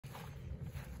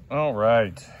All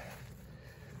right.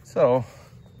 So,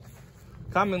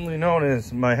 commonly known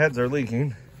as my heads are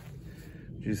leaking.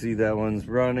 You see that one's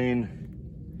running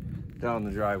down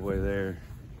the driveway there.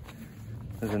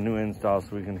 There's a new install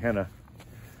so we can kind of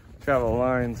travel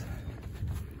lines.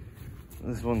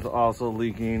 This one's also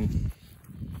leaking.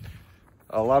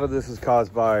 A lot of this is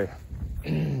caused by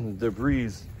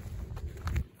debris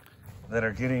that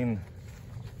are getting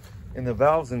in the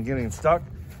valves and getting stuck.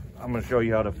 I'm going to show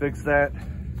you how to fix that.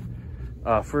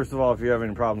 First of all, if you have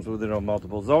any problems with it on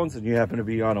multiple zones and you happen to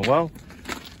be on a well,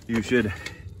 you should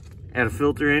add a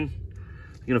filter in.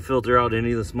 It's going to filter out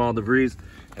any of the small debris,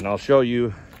 and I'll show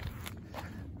you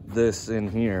this in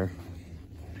here.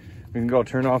 We can go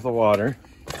turn off the water.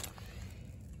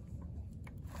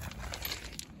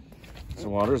 So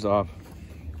water's off.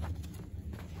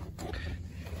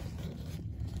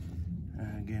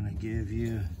 I'm gonna give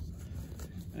you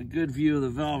a good view of the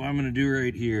valve. I'm gonna do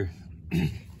right here.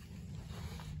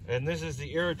 And this is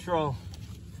the Irritrol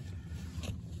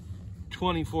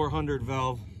 2400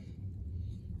 valve.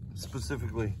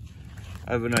 Specifically,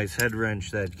 I have a nice head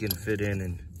wrench that can fit in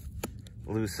and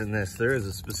loosen this. There is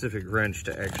a specific wrench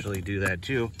to actually do that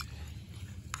too.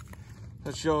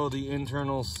 Let's show the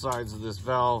internal sides of this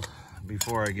valve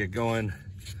before I get going.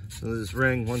 So this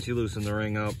ring, once you loosen the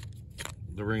ring up,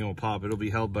 the ring will pop. It'll be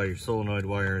held by your solenoid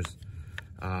wires.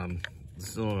 The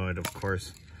solenoid, of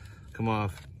course, come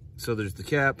off. So there's the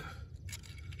cap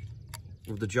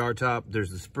with the jar top.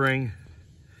 There's the spring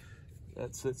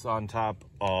that sits on top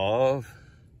of,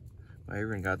 I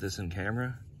even got this in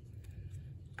camera.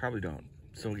 Probably don't.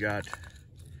 So we got,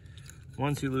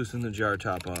 once you loosen the jar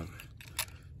top off,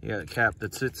 you got a cap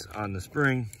that sits on the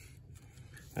spring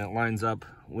and it lines up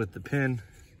with the pin.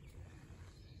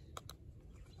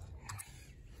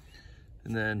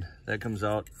 And then that comes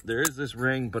out. There is this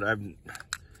ring, but I've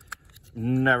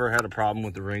never had a problem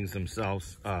with the rings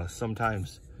themselves.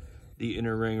 Sometimes the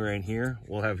inner ring right here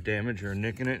will have damage or a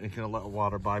nick in it and it can let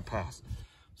water bypass.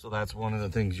 So that's one of the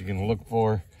things you can look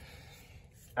for.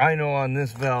 I know on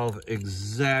this valve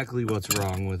exactly what's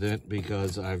wrong with it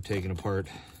because I've taken apart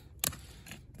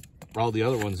all the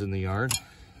other ones in the yard.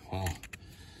 Well,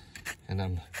 and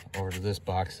I'm over to this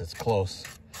box that's close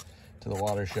to the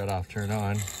water shut off, turn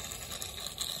on.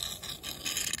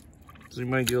 So you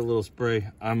might get a little spray.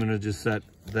 I'm gonna just set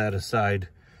that aside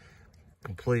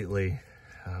completely.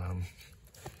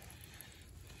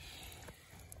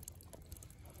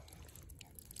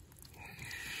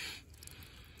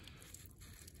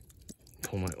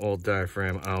 Pull my old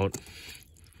diaphragm out.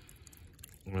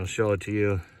 I'm gonna show it to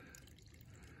you.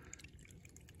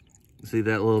 See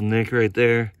that little nick right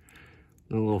there?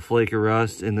 The little flake of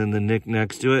rust, and then the nick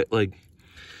next to it, like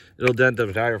it'll dent the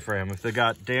diaphragm. If they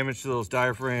got damage to those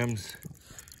diaphragms,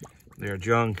 they're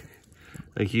junk.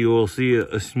 Like you will see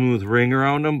a smooth ring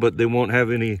around them, but they won't have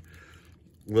any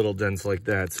little dents like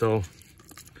that. So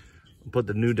I'll put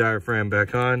the new diaphragm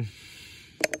back on.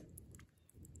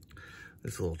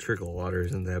 This little trickle of water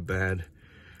isn't that bad.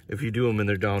 If you do them and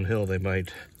they're downhill, they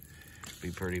might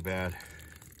be pretty bad.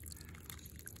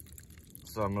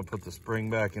 So I'm gonna put the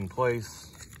spring back in place.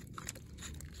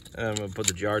 And I'm gonna put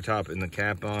the jar top and the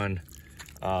cap on.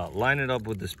 Line it up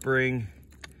with the spring.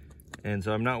 And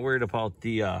so I'm not worried about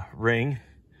the ring,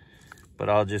 but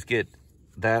I'll just get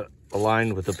that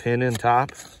aligned with the pin in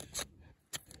top.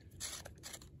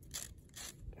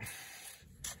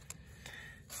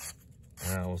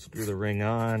 Now we'll screw the ring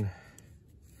on.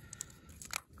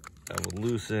 I will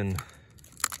loosen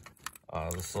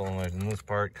the solenoid in this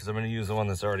part because I'm going to use the one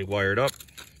that's already wired up.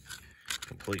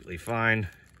 Completely fine.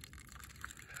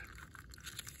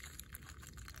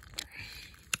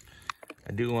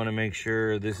 I do want to make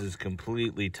sure this is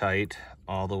completely tight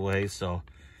all the way, so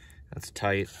that's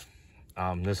tight.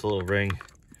 This little ring,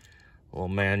 little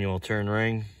manual turn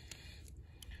ring,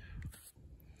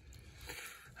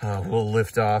 will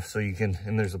lift off so you can,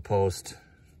 and there's a post.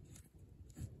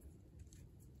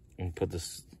 And put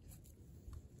this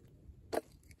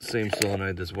same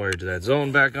solenoid that's wired to that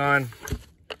zone back on.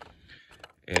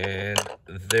 And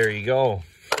there you go.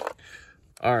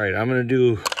 All right, I'm gonna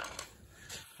do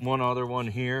one other one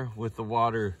here with the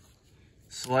water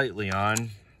slightly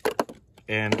on.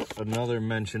 And another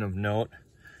mention of note.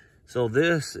 So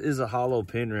this is a hollow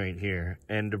pin right here,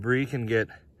 and debris can get,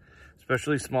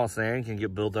 especially small sand, can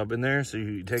get built up in there. So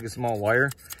you take a small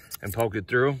wire and poke it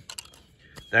through.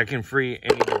 That can free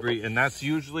any debris, and that's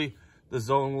usually, the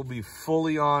zone will be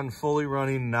fully on, fully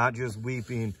running, not just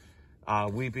weeping.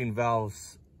 Weeping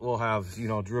valves will have, you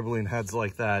know, dribbling heads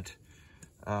like that.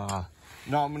 Now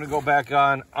I'm gonna go back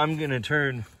on. I'm gonna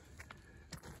turn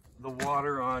the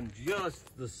water on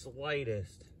just the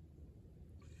slightest.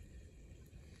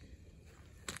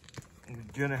 I'm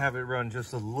gonna have it run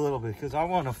just a little bit because I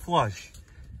want to flush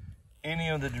any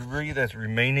of the debris that's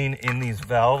remaining in these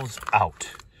valves out.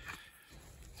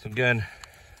 So again,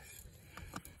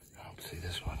 see,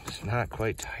 this one is not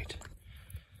quite tight.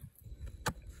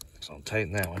 So I'll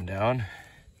tighten that one down.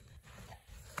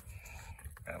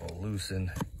 I will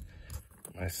loosen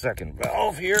my second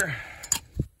valve here.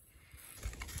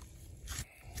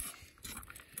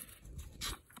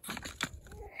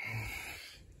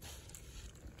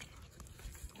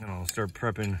 And I'll start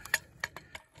prepping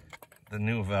the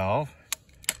new valve.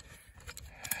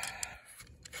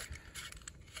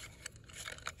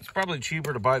 It's probably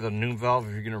cheaper to buy the new valve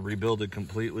if you're going to rebuild it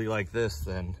completely like this.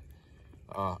 Then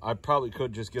I probably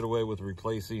could just get away with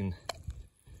replacing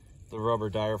the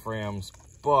rubber diaphragms.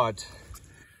 But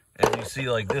as you see,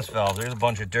 like this valve, there's a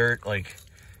bunch of dirt. Like,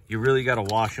 you really got to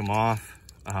wash them off,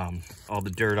 all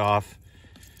the dirt off,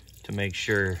 to make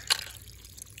sure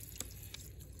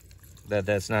that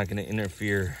that's not going to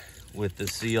interfere with the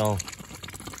seal.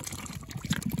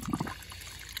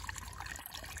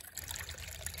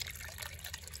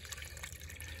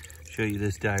 Show you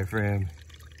this diaphragm.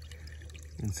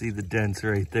 You can see the dents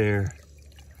right there.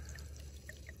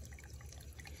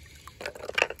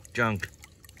 Junk.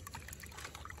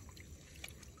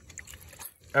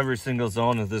 Every single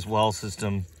zone of this well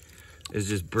system is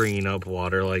just bringing up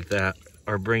water like that,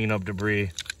 or bringing up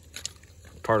debris,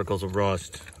 particles of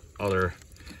rust, other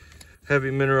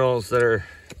heavy minerals that are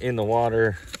in the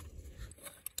water.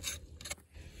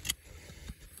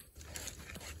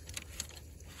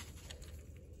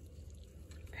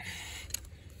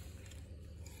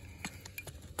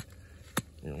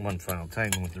 And one final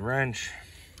tighten with the wrench.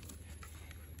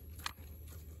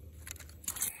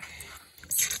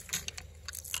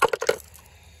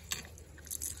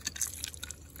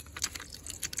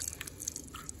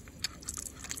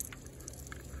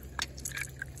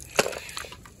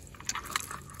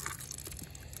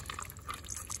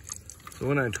 So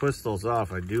when I twist those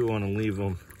off, I do want to leave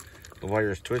them, the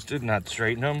wires twisted, not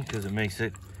straighten them, because it makes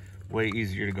it way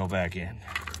easier to go back in.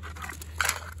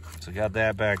 So got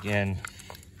that back in.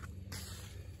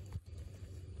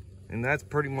 And that's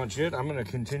pretty much it. I'm going to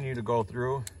continue to go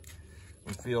through,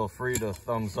 and feel free to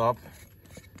thumbs up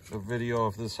the video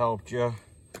if this helped you. As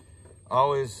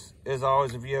always,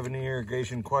 if you have any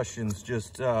irrigation questions,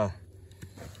 just let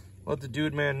the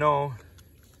dude man know.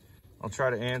 I'll try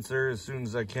to answer as soon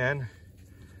as I can.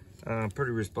 I'm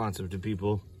pretty responsive to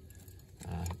people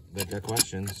that got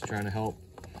questions, trying to help.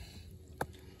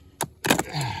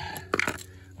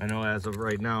 I know as of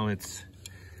right now, it's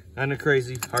kind of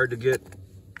crazy, hard to get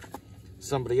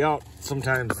somebody out.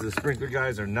 Sometimes the sprinkler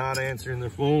guys are not answering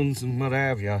their phones and what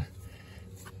have you.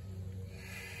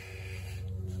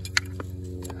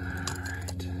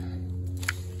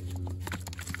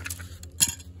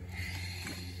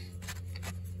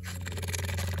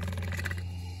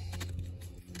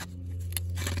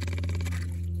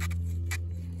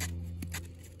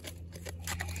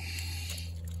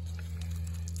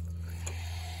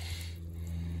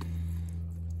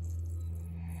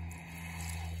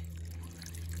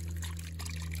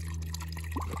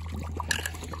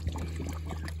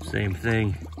 Same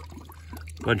thing,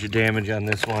 bunch of damage on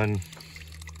this one.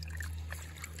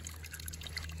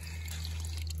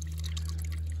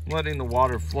 Letting the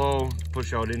water flow,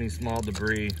 push out any small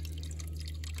debris.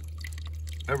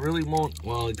 I really won't,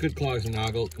 well, it could clog some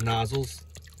nozzles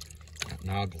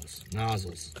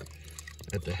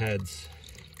at the heads.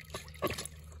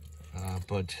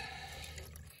 But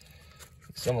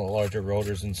some of the larger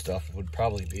rotors and stuff would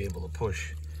probably be able to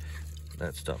push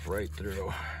that stuff right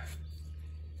through.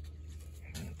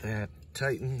 That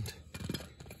tightened.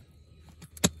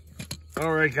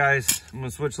 All right, guys, I'm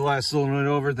gonna switch the last solenoid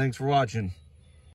over. Thanks for watching.